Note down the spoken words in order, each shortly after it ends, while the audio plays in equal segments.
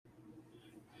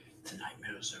The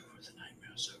nightmare is over. The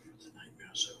nightmare is over. The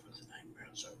nightmare is over. The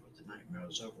nightmare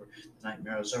is over. The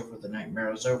nightmare is over. The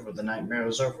nightmare is over. The nightmare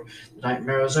is over. The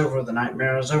nightmare is over. The nightmare is over. The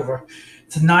nightmare is over.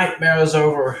 The nightmare is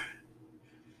over.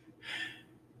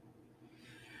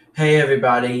 Hey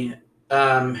everybody.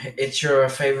 It's your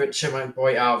favorite chipmunk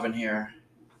boy Alvin here.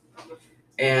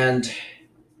 And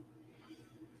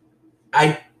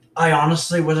I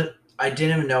honestly wasn't I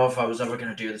didn't even know if I was ever going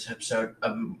to do this episode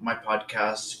of my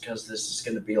podcast because this is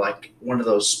going to be like one of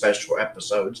those special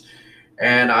episodes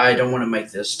and I don't want to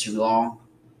make this too long.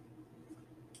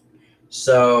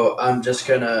 So I'm just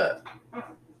going to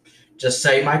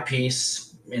say my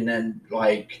piece and then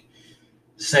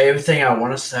say everything I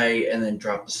want to say and then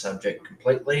drop the subject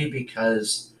completely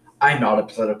because I'm not a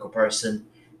political person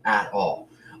at all.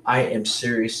 I am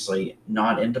seriously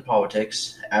not into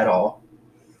politics at all.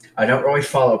 I don't really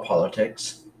follow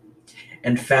politics.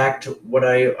 In fact,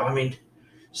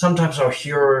 sometimes I'll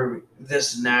hear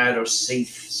this and that or see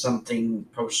something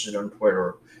posted on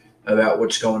Twitter about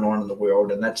what's going on in the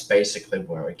world, and that's basically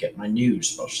where I get my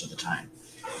news most of the time.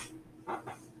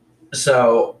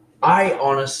 So, I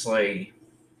honestly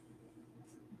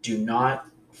do not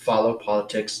follow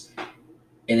politics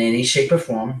in any shape or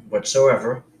form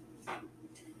whatsoever.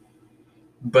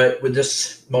 But with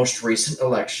this most recent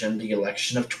election, the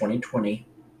election of 2020,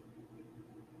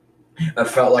 I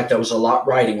felt like there was a lot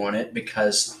riding on it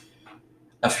because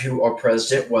of who our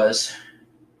president was,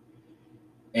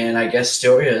 and I guess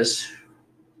still is,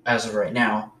 as of right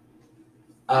now.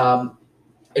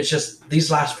 It's just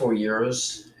these last 4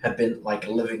 years have been like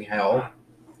a living hell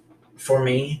for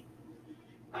me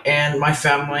and my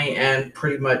family and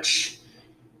pretty much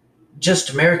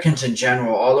just Americans in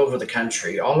general, all over the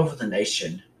country, all over the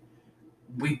nation.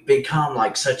 We've become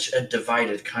like such a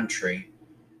divided country.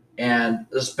 And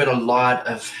there's been a lot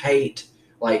of hate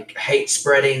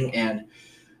spreading and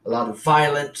a lot of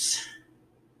violence.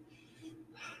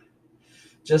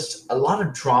 Just a lot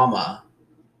of drama.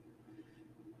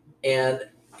 And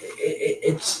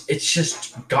it's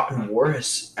just gotten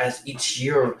worse as each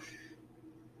year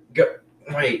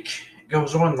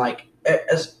goes on,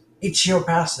 as each year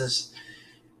passes.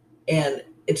 And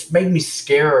it's made me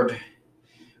scared.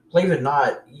 Believe it or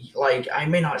not, I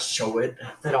may not show it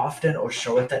that often or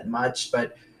show it that much,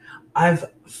 but I've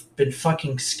been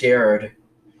fucking scared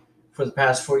for the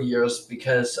past 4 years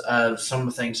because of some of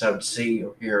the things I would see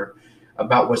or hear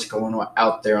about what's going on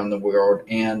out there in the world.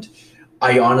 And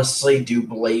I honestly do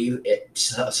believe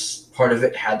part of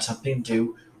it had something to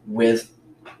do with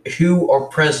who our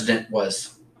president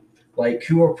was.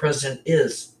 Who our president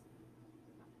is.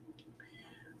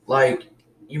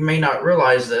 You may not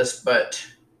realize this, but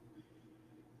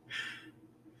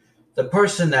the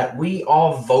person that we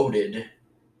all voted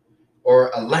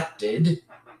or elected,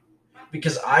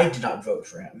 because I did not vote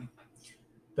for him,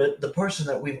 but the person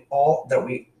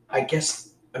that I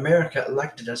guess America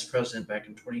elected as president back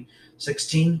in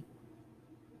 2016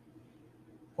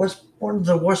 was one of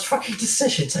the worst fucking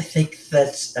decisions I think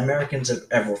that Americans have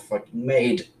ever fucking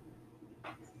made.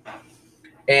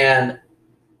 And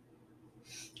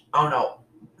I don't know,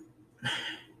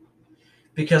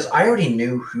 because I already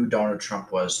knew who Donald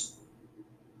Trump was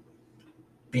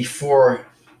before,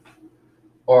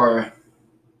 I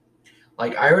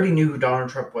already knew who Donald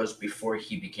Trump was before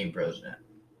he became president.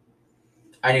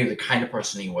 I knew the kind of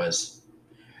person he was.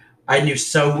 I knew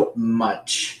so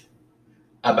much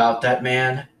about that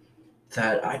man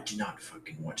that I did not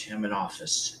fucking want him in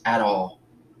office at all.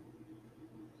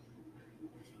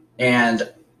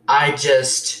 And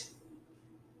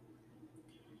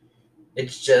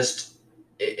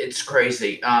it's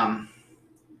crazy.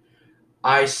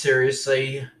 I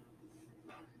seriously,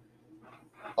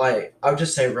 I'll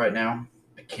just say right now,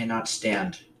 I cannot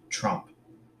stand Trump.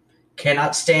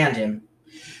 Cannot stand him.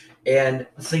 And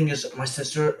the thing is, my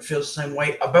sister feels the same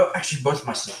way about, actually both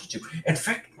my sisters do. In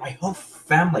fact, my whole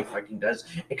family fucking does,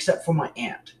 except for my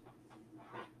aunt.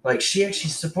 She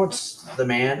actually supports the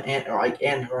man and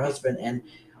her husband, and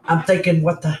I'm thinking,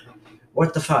 what the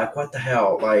fuck, what the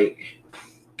hell,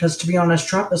 because to be honest,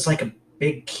 Trump is like a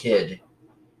big kid,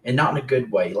 and not in a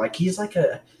good way. He's like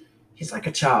a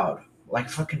child, like a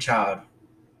fucking child,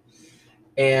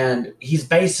 and he's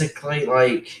basically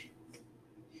only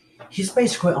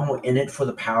in it for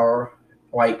the power,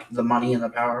 the money and the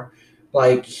power.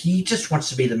 He just wants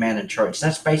to be the man in charge.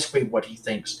 That's basically what he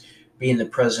thinks being the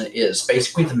president is.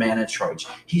 Basically the man in charge.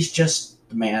 He's just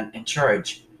the man in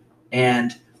charge.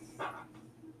 And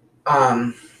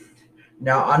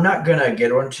now I'm not gonna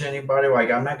get onto anybody.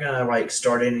 I'm not gonna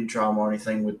start any drama or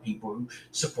anything with people who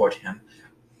support him.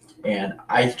 And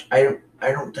I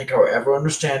don't think I'll ever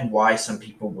understand why some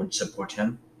people would support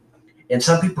him. And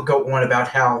some people go on about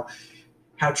how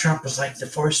Trump was like the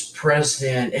first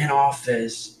president in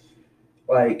office,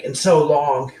 like in so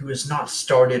long, who has not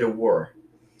started a war.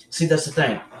 See, that's the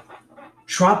thing.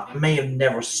 Trump may have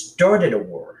never started a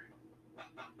war,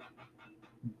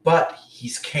 but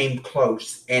he's came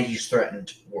close and he's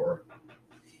threatened war.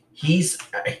 He's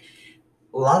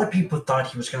a lot of people thought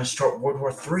he was going to start World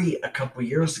War III a couple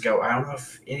years ago. I don't know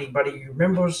if anybody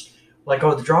remembers like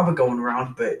all the drama going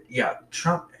around, but yeah,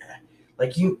 Trump,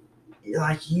 like you,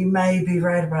 you may be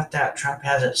right about that. Trump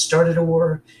hasn't started a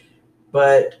war,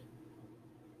 but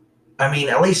I mean,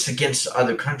 at least against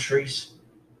other countries.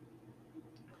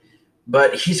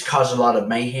 But he's caused a lot of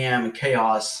mayhem and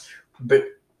chaos. But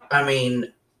I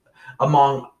mean,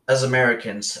 among as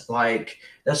Americans, like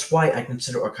that's why I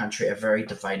consider our country a very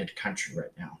divided country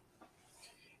right now.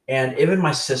 And even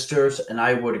my sisters and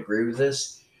I would agree with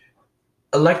this.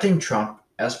 Electing Trump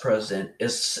as president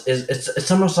is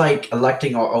it's almost like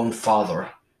electing our own father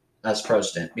as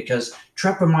president because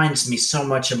Trump reminds me so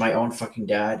much of my own fucking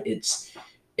dad.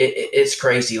 It's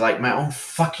crazy. Like my own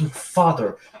fucking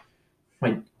father,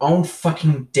 my own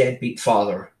fucking deadbeat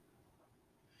father.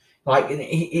 Like and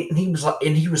he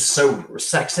was so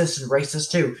sexist and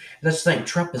racist too. That's the thing.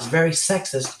 Trump is very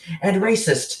sexist and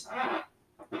racist,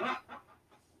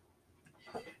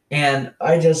 and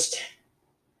I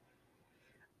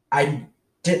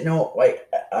didn't know.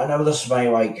 Like I know this is my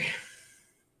like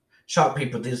shock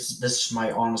people. This is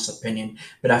my honest opinion,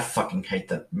 but I fucking hate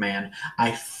that man.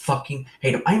 I fucking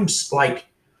hate him.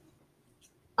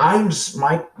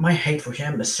 My hate for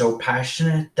him is so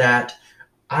passionate that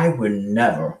I would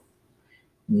never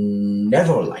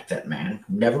like that man,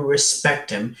 never respect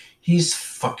him. He's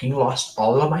fucking lost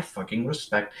all of my fucking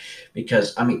respect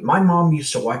because I mean, my mom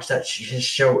used to watch his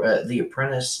show, The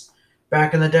Apprentice,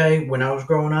 back in the day when I was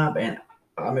growing up, and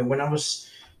I mean, when I was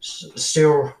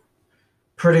still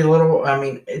pretty little. I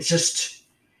mean, it's just,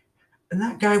 and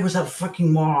that guy was a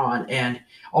fucking moron, and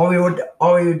all he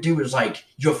would do was like,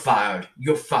 "You're fired,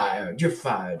 you're fired, you're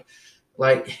fired,"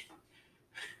 like.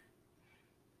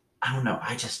 I don't know.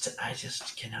 I just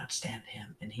cannot stand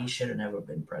him, and he should have never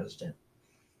been president.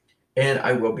 And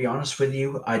I will be honest with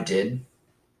you, I did.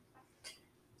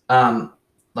 Um,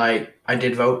 like I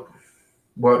did vote.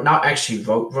 Well, not actually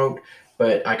vote,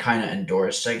 but I kind of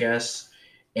endorsed, I guess.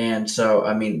 And so,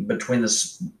 I mean, between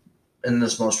this in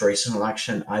this most recent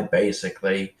election, I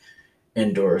basically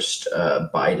endorsed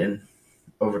Biden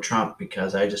over Trump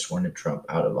because I just wanted Trump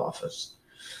out of office.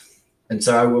 And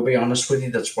so I will be honest with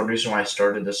you, that's one reason why I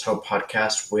started this whole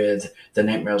podcast with the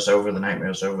nightmare's over, the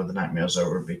nightmare's over, the nightmare's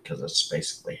over, because that's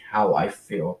basically how I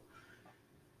feel.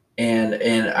 And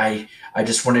I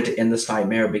just wanted to end this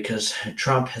nightmare because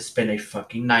Trump has been a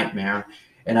fucking nightmare.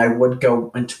 And I would go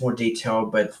into more detail,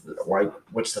 but like,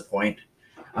 what's the point?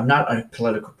 I'm not a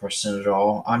political person at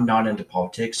all. I'm not into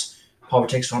politics.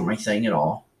 Politics aren't my thing at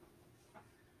all.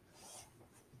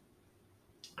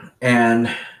 And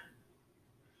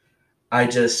I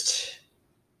just,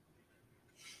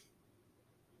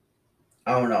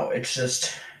 I don't know. It's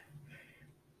just,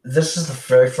 this is the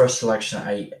very first election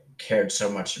I cared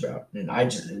so much about. And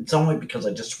it's only because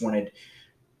I just wanted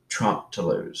Trump to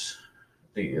lose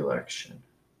the election.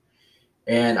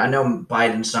 And I know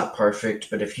Biden's not perfect,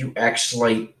 but if you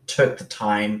actually took the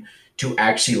time to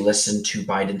actually listen to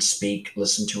Biden speak,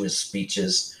 listen to his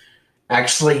speeches,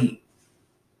 actually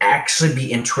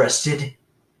be interested,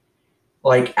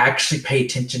 like actually pay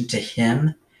attention to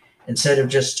him instead of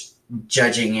just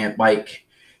judging it like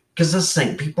because this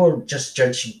thing people are just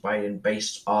judging Biden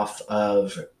based off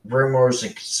of rumors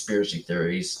and conspiracy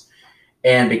theories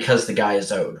and because the guy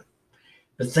is old.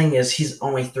 The thing is he's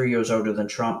only 3 years older than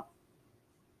Trump.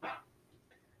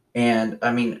 And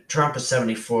I mean Trump is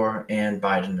 74 and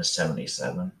Biden is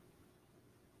 77.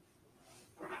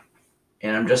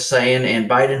 And I'm just saying, and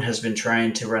Biden has been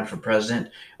trying to run for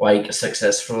president like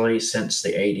successfully since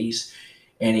the 80s,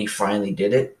 and he finally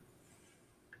did it.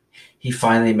 He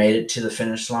finally made it to the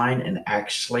finish line and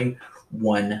actually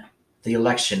won the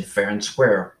election fair and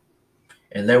square.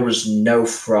 And there was no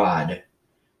fraud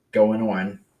going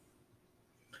on.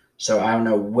 So I don't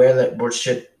know where that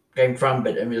bullshit came from,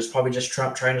 but I mean, it was probably just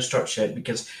Trump trying to start shit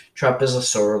because Trump is a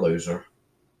sore loser.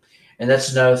 And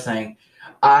that's another thing.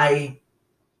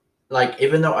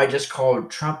 Even though I just called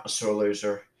Trump a sore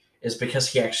loser, is because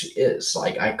he actually is.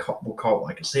 Like, will call it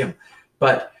like I see him.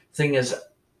 But thing is,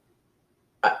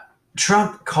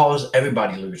 Trump calls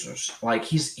everybody losers. Like,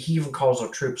 he even calls our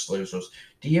troops losers.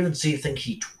 Do you even see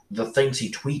the things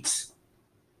he tweets?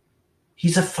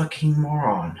 He's a fucking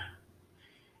moron.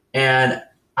 And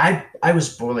I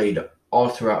was bullied all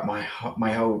throughout my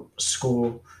whole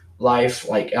school life,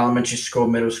 like elementary school,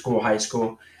 middle school, high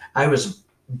school, I was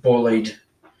bullied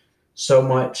so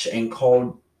much and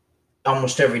called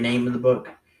almost every name in the book.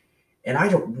 And I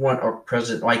don't want our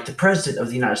president, like the president of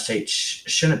the United States,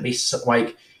 shouldn't be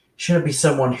shouldn't be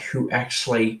someone who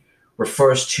actually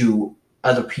refers to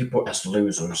other people as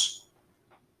losers.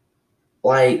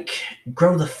 Like,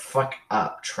 grow the fuck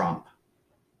up, Trump.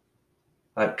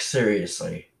 Like,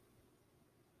 seriously.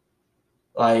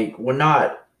 Like, we're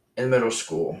not in middle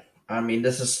school. I mean,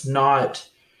 this is not,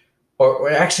 or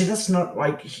actually, that's not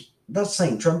like, that's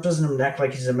saying Trump doesn't even act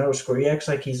like he's in middle school. He acts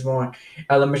like he's more in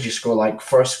elementary school, like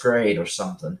first grade or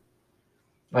something.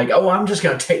 Like, oh, I'm just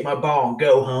going to take my ball and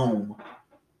go home.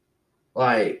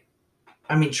 Like,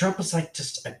 I mean, Trump is like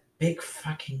just a big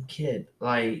fucking kid.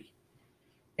 Like,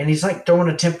 and he's like throwing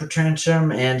a temper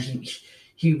tantrum, and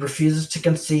he refuses to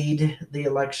concede the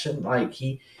election. Like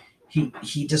he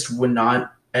just would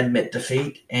not admit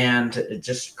defeat, and it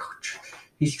just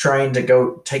he's trying to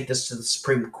go take this to the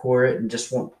Supreme Court and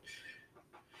just won't.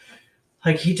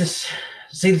 Like he just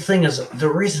see the thing is the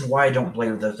reason why I don't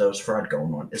believe that there was fraud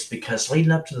going on is because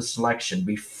leading up to this election,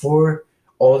 before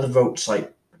all the votes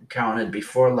like counted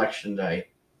before election day,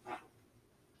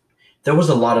 there was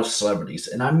a lot of celebrities,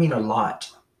 and I mean a lot,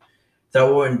 that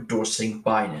were endorsing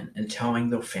Biden and telling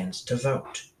their fans to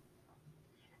vote.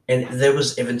 And there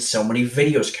was even so many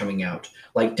videos coming out.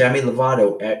 Like Demi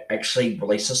Lovato actually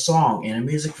released a song and a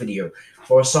music video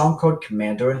for a song called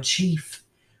Commander in Chief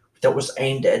that was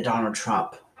aimed at Donald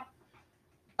Trump.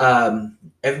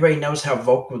 Everybody knows how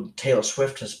vocal Taylor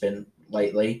Swift has been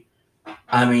lately.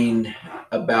 I mean,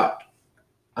 about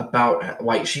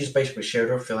like she's basically shared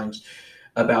her feelings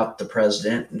about the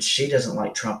president, and she doesn't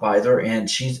like Trump either. And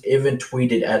she's even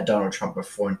tweeted at Donald Trump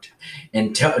before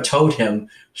and told him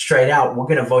straight out, "We're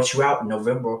going to vote you out in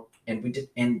November," and we did.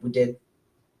 And we did.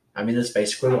 I mean, that's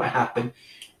basically what happened.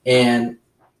 And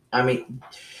I mean,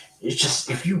 it's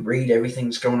just if you read everything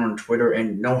that's going on Twitter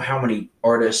and know how many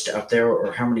artists out there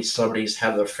or how many celebrities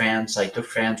have their fans, like their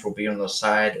fans will be on the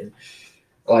side, and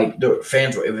like the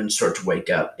fans will even start to wake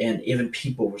up, and even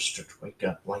people will start to wake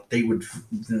up. Like they would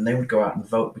go out and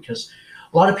vote, because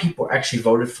a lot of people actually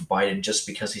voted for Biden just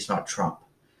because he's not Trump,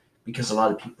 because a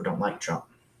lot of people don't like Trump.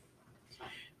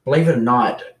 Believe it or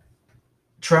not,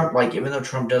 Trump, like even though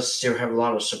Trump does still have a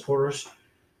lot of supporters,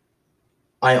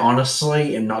 I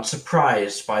honestly am not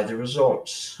surprised by the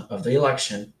results of the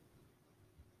election,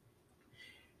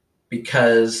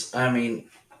 because I mean,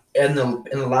 in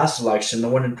the last election, the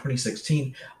one in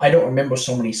 2016, I don't remember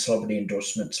so many celebrity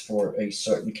endorsements for a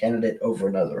certain candidate over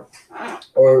another,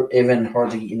 or even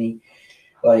hardly any.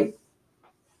 Like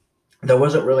there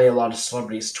wasn't really a lot of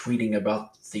celebrities tweeting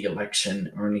about the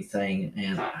election or anything,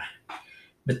 and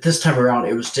but this time around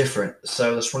it was different.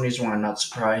 So that's one reason why I'm not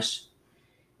surprised.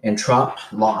 And Trump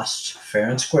lost fair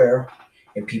and square,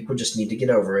 and people just need to get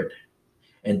over it.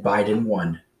 And Biden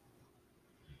won.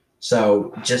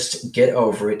 So just get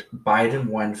over it. Biden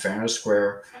won fair and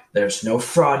square. There's no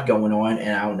fraud going on,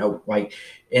 and I don't know, like,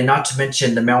 and not to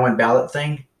mention the mail-in ballot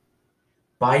thing.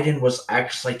 Biden was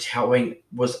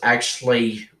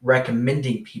actually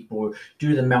recommending people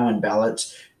do the mail-in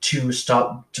ballots to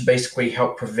basically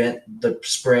help prevent the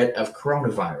spread of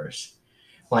coronavirus.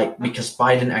 Like, because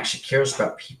Biden actually cares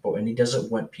about people, and he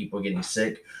doesn't want people getting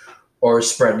sick or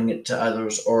spreading it to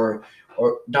others or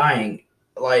dying.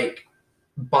 Like,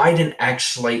 Biden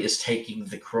actually is taking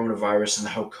the coronavirus and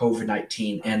the whole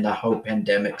COVID-19 and the whole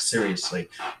pandemic seriously.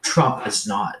 Trump is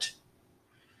not.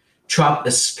 Trump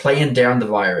is playing down the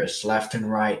virus left and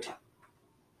right.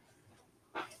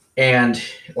 And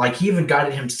like he even got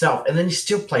it himself, and then he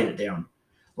still played it down.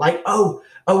 Like, oh,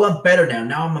 I'm better now.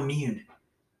 Now I'm immune.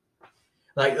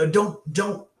 Like,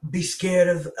 don't be scared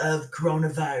of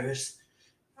coronavirus.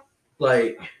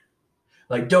 Like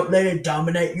don't let it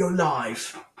dominate your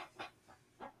life.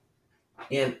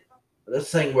 And the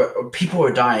thing where people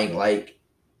are dying, like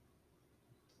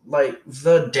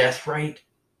the death rate,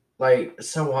 like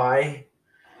so high.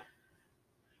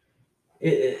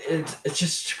 It's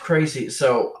just crazy.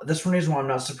 So that's one reason why I'm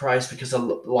not surprised, because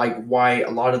like why a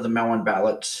lot of the mail-in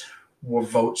ballots were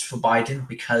votes for Biden,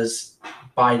 because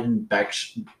Biden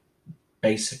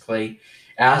basically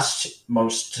asked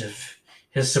most of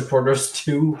his supporters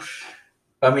to.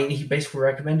 I mean, he basically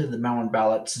recommended the mail-in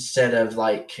ballots instead of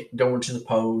like going to the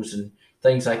polls and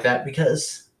things like that,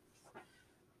 because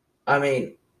I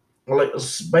mean, like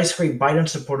basically Biden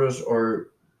supporters are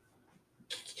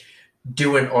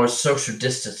doing or social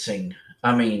distancing.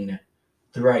 I mean,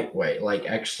 the right way, like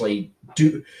actually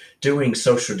doing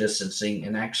social distancing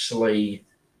and actually,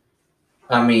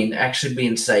 I mean, actually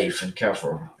being safe and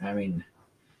careful. I mean,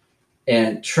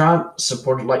 And Trump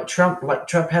supported Trump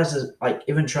has his, like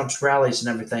even Trump's rallies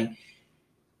and everything.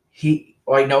 He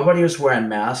like nobody was wearing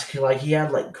masks. He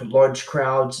had like large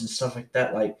crowds and stuff like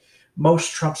that. Like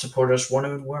most Trump supporters won't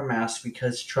even wear masks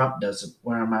because Trump doesn't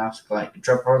wear a mask. Like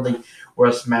Trump hardly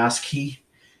wears a mask. He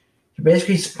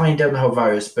basically is playing down the whole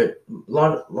virus. But a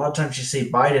lot of times you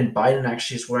see Biden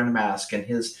actually is wearing a mask, and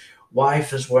his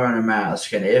wife is wearing a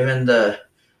mask, and even the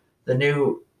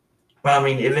new. I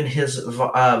mean, even his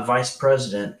vice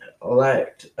president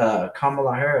elect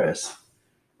Kamala Harris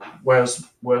wears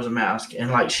a mask, and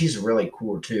like she's really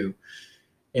cool too.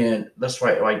 And that's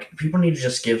why like people need to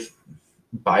just give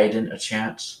Biden a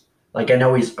chance. Like I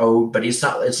know he's old, but he's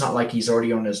not. It's not like he's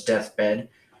already on his deathbed.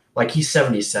 Like he's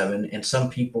 77, and some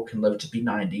people can live to be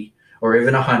 90 or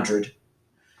even 100.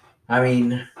 I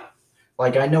mean,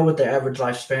 like I know what the average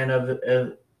lifespan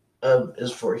of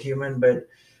is for a human, but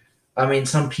I mean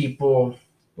some people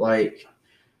like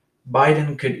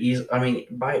Biden could easily. I mean,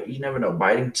 you never know.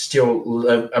 Biden still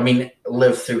live. I mean,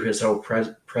 live through his whole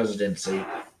presidency.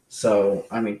 So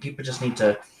I mean, people just need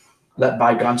to let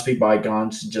bygones be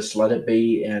bygones. Just let it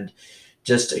be, and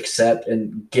just accept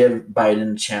and give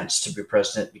Biden a chance to be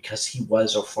president because he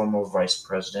was a former vice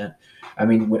president. I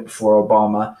mean, for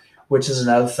Obama, which is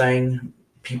another thing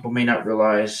people may not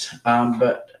realize.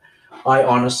 But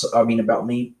I mean, about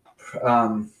me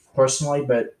personally,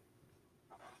 but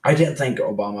I didn't think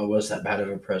Obama was that bad of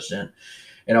a president.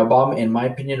 And Obama, in my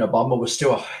opinion, Obama was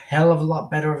still a hell of a lot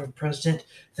better of a president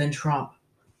than Trump.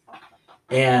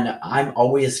 And I'm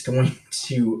always going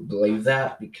to believe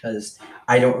that because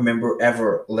I don't remember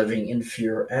ever living in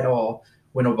fear at all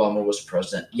when Obama was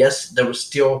president. Yes, there was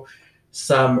still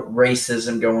some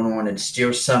racism going on and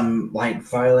still some like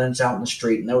violence out in the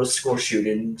street, and there was school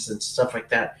shootings and stuff like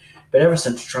that. But ever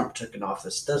since Trump took in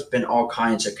office, there's been all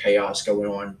kinds of chaos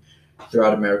going on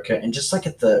throughout America, and just like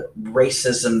at the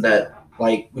racism that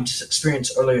like we just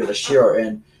experienced earlier this year,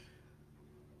 and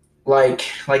like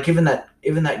even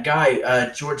that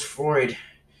guy George Floyd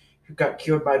who got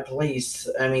killed by police.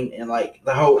 I mean, and like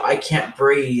the whole "I can't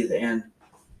breathe" and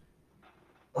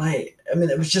like I mean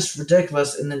it was just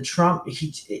ridiculous. And then Trump,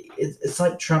 it's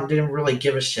like Trump didn't really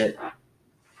give a shit.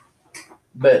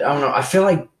 But I don't know. I feel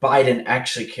like Biden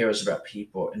actually cares about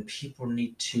people, and people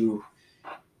need to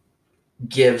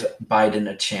give Biden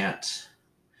a chance.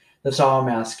 That's all I'm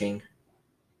asking.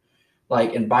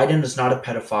 Like, and Biden is not a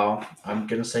pedophile. I'm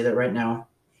gonna say that right now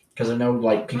because I know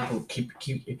like people keep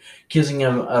accusing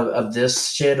him of this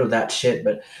shit or that shit.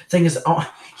 But thing is,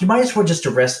 he might as well just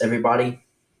arrest everybody,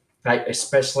 like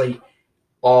especially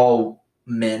all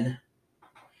men,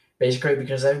 basically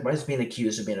because everybody's being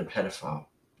accused of being a pedophile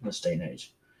in this day and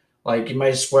age. Like you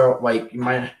might as well like you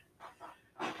might.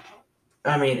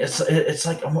 I mean, it's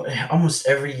like almost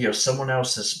every year someone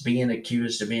else is being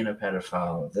accused of being a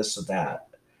pedophile, this or that,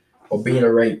 or being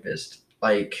a rapist.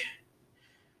 Like,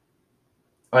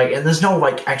 and there's no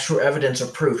like actual evidence or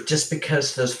proof. Just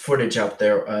because there's footage out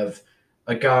there of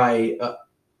a guy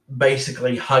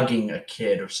basically hugging a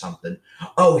kid or something.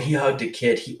 Oh, he hugged a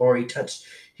kid. He touched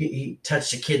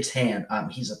a kid's hand.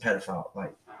 He's a pedophile.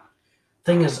 Like,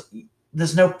 thing is,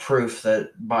 there's no proof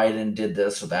that Biden did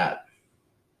this or that.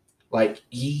 Like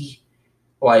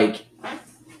like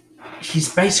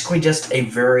he's basically just a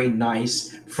very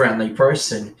nice, friendly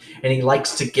person, and he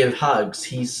likes to give hugs.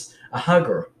 He's a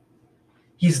hugger.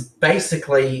 He's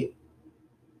basically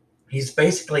he's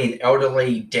basically an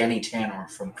elderly Danny Tanner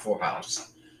from Full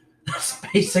House. That's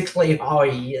basically all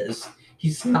he is.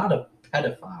 He's not a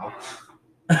pedophile.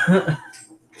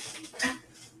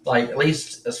 Like at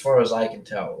least as far as I can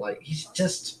tell. Like he's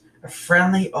just a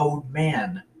friendly old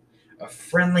man. A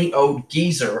friendly old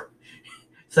geezer.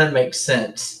 If that makes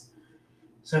sense.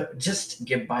 So just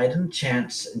give Biden a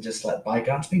chance and just let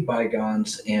bygones be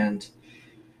bygones, and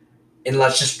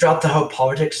let's just drop the whole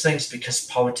politics things because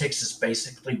politics is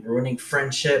basically ruining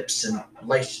friendships and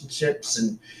relationships,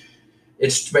 and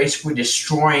it's basically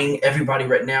destroying everybody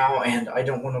right now. And I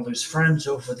don't want to lose friends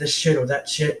over this shit or that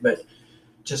shit, but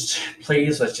just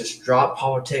please let's just drop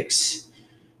politics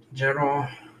in general.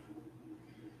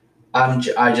 I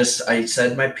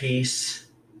said my piece,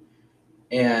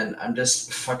 and I'm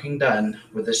just fucking done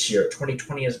with this year.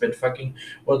 2020 has been fucking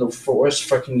one of the worst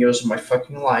fucking years of my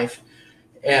fucking life,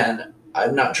 and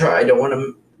I'm not trying. I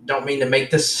don't mean to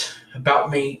make this about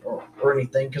me or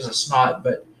anything because it's not.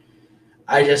 But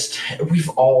we've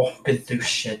all been through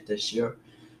shit this year,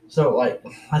 so like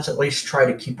let's at least try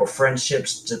to keep our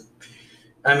friendships to.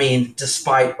 I mean,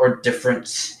 despite our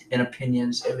difference in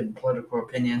opinions, even political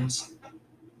opinions,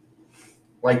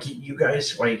 like you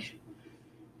guys, like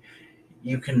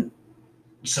you can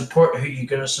support who you're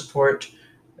gonna support.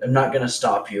 I'm not going to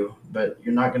stop you, but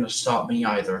you're not going to stop me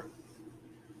either.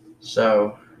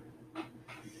 So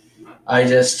I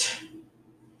just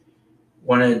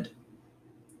wanted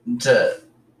to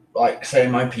say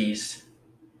my piece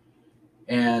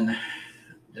and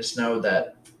just know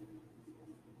that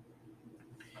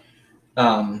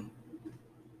um,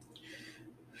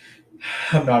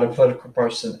 I'm not a political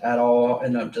person at all,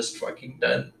 and I'm just fucking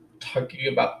done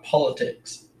talking about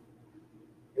politics.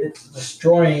 It's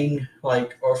destroying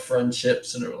our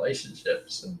friendships and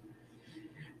relationships, and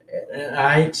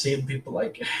I hate seeing people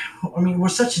we're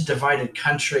such a divided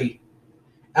country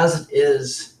as it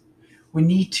is. We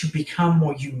need to become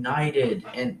more united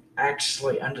and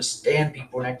actually understand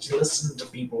people and actually listen to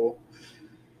people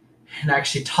and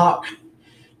actually talk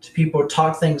to people,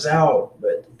 talk things out,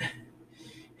 but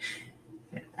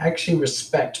actually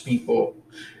respect people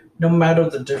no matter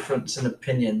the difference in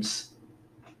opinions.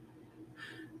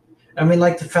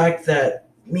 The fact that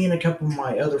me and a couple of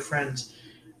my other friends,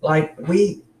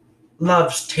 we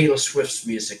love Taylor Swift's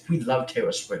music. We love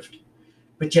Taylor Swift.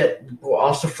 But yet, we're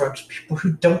also friends with people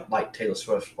who don't like Taylor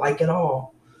Swift, at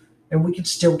all. And we can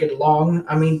still get along.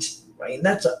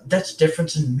 That's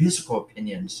difference in musical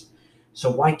opinions.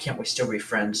 So why can't we still be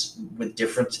friends with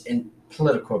difference in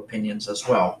political opinions as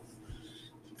well?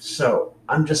 So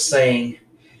I'm just saying,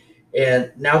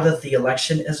 and now that the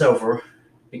election is over,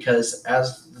 because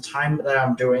as the time that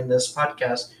I'm doing this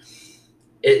podcast,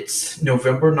 it's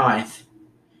November 9th,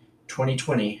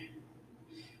 2020,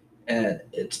 and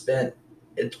it's been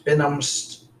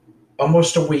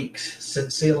almost a week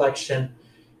since the election,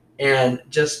 and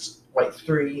just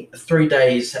three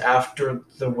days after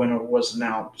the winner was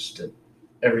announced and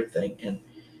everything. And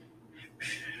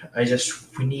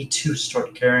we need to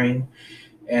start caring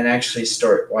and actually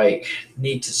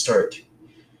need to start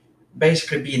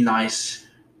basically be nice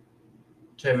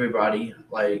to everybody.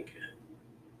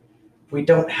 We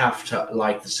don't have to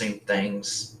like the same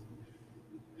things.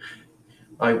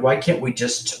 Why can't we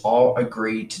just all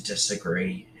agree to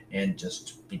disagree and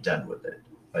just be done with it?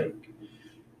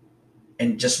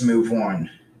 And just move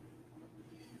on.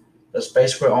 That's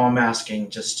basically all I'm asking.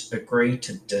 Just agree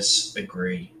to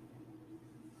disagree.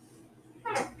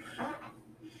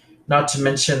 Not to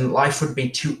mention, life would be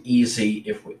too easy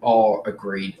if we all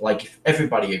agreed. If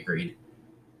everybody agreed.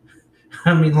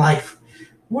 Life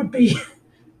would be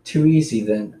too easy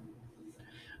then.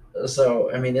 So,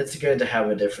 it's good to have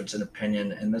a difference in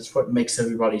opinion, and that's what makes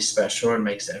everybody special and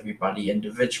makes everybody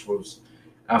individuals,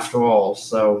 after all.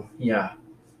 So, yeah.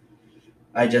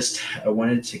 I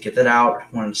wanted to get that out, I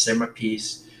wanted to say my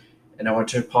piece, and I want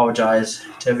to apologize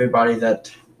to everybody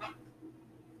that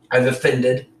I've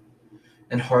offended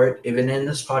and hurt, even in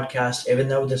this podcast, even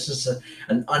though this is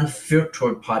an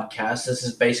unfiltered podcast. This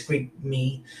is basically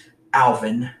me,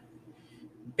 Alvin,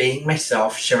 being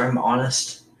myself, sharing my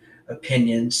honest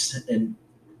opinions, and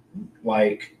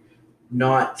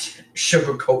not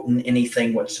sugarcoating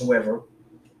anything whatsoever.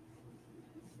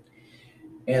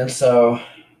 And so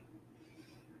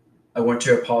I want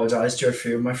to apologize to a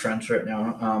few of my friends right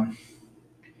now.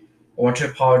 I want to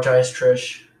apologize,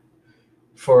 Trish,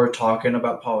 for talking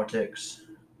about politics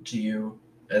to you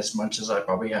as much as I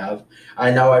probably have.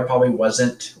 I know I probably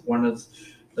wasn't one of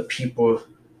the people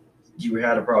you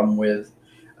had a problem with.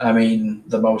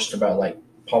 The most about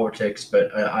politics,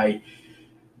 but I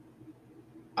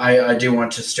do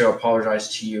want to still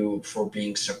apologize to you for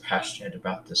being so passionate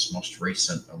about this most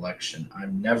recent election.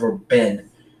 I've never been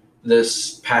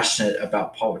this passionate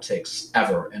about politics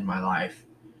ever in my life.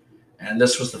 And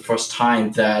this was the first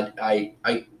time that I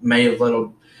may have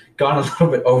gone a little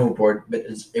bit overboard, but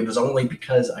it was only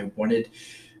because I wanted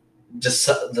just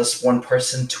this one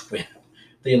person to win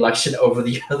the election over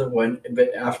the other one.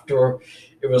 But after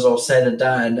it was all said and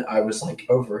done, I was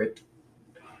over it.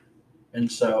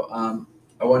 And so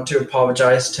I want to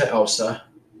apologize to Elsa,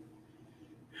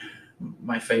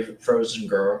 my favorite Frozen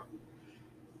girl.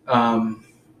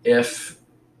 If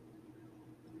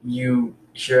you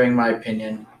hearing my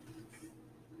opinion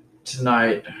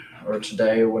tonight or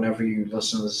today or whenever you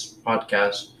listen to this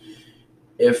podcast,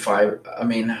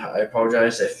 I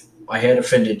apologize if I had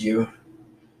offended you,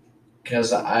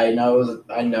 because I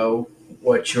know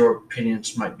what your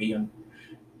opinions might be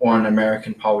on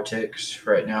American politics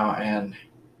right now, and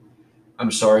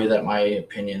I'm sorry that my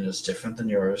opinion is different than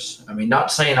yours.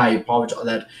 Not saying I apologize,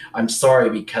 that I'm sorry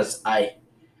because I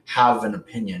have an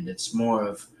opinion. It's more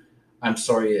of, I'm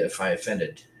sorry if I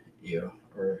offended you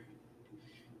or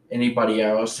anybody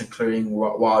else, including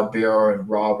Wild Bear and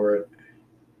Robert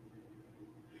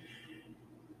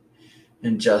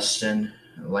and Justin,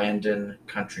 Landon,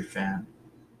 Country Fan,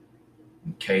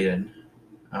 and Caden.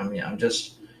 I'm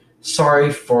just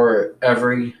Sorry for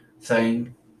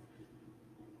everything.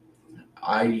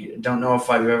 I don't know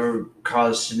if I've ever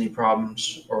caused any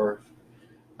problems or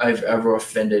I've ever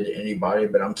offended anybody,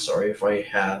 but I'm sorry if I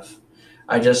have.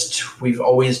 We've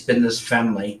always been this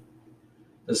family,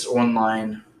 this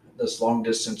online, this long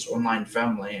distance online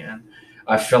family, and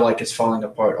I feel like it's falling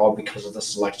apart all because of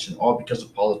this election, all because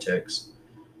of politics.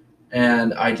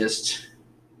 And I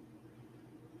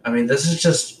mean, this is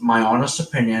just my honest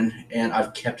opinion, and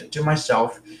I've kept it to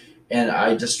myself, and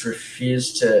I just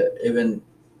refuse to even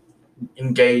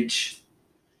engage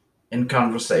in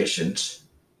conversations.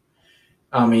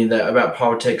 I mean, that about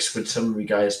politics with some of you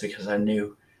guys because I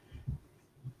knew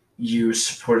you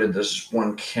supported this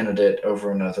one candidate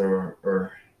over another,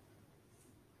 or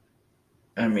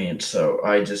I mean, so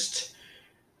I just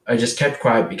kept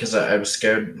quiet because I was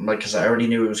scared, like, because I already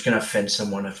knew it was gonna offend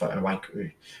someone if I like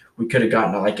we could have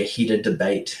gotten like a heated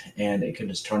debate and it could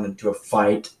have turned into a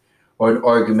fight or an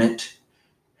argument.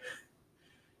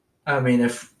 I mean,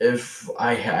 if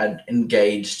I had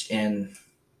engaged in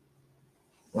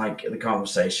like the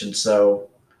conversation, so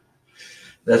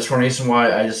that's one reason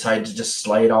why I decided to just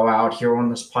lay it all out here on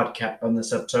this podcast, on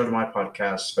this episode of my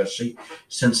podcast, especially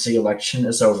since the election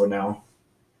is over now.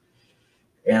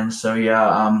 And so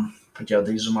yeah, but yeah,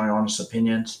 these are my honest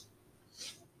opinions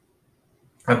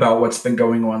about what's been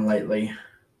going on lately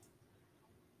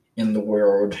in the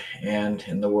world and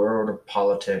in the world of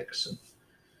politics.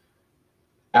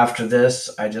 After this,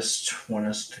 I just want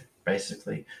us to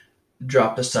basically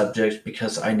drop the subject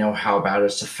because I know how bad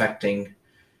it's affecting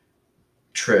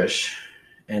Trish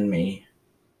and me.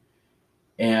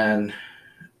 And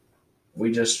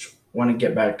we just want to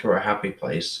get back to our happy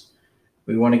place.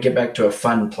 We want to get back to a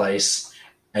fun place,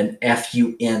 an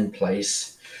FUN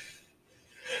place,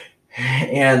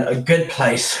 and a good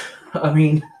place. I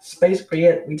mean, it's basically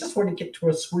it. We just want to get to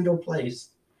a sweet old place.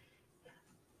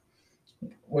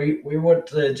 We want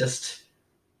to just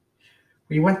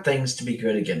we want things to be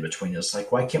good again between us.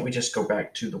 Like, why can't we just go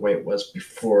back to the way it was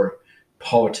before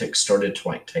politics started to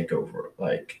like take over?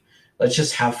 Like, let's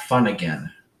just have fun again.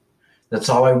 That's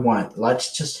all I want.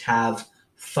 Let's just have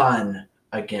fun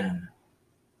again.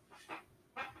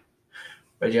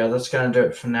 But yeah, that's gonna do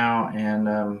it for now.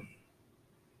 And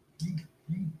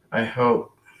I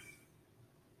hope,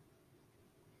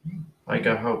 I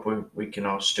hope we can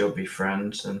all still be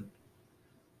friends, and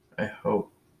I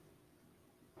hope,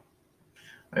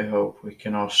 I hope we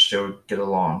can all still get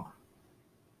along.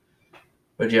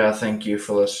 But yeah, thank you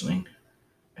for listening,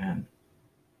 and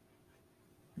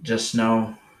just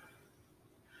know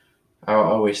I'll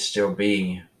always still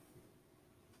be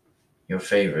your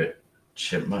favorite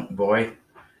chipmunk boy,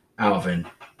 Alvin,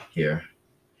 here.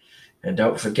 And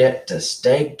don't forget to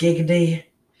stay giggity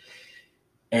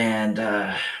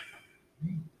and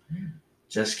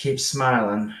just keep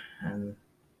smiling.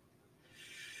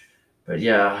 But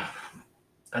yeah,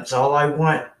 that's all I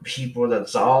want, people.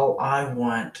 That's all I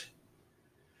want.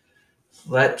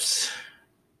 Let's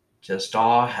just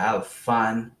all have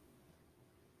fun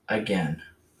again.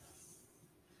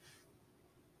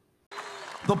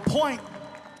 The point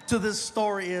to this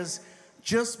story is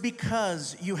just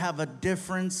because you have a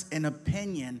difference in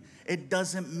opinion, it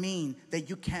doesn't mean that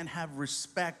you can't have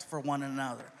respect for one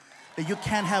another, that you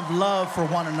can't have love for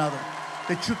one another,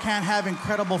 that you can't have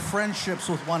incredible friendships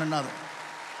with one another.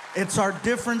 It's our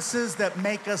differences that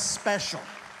make us special.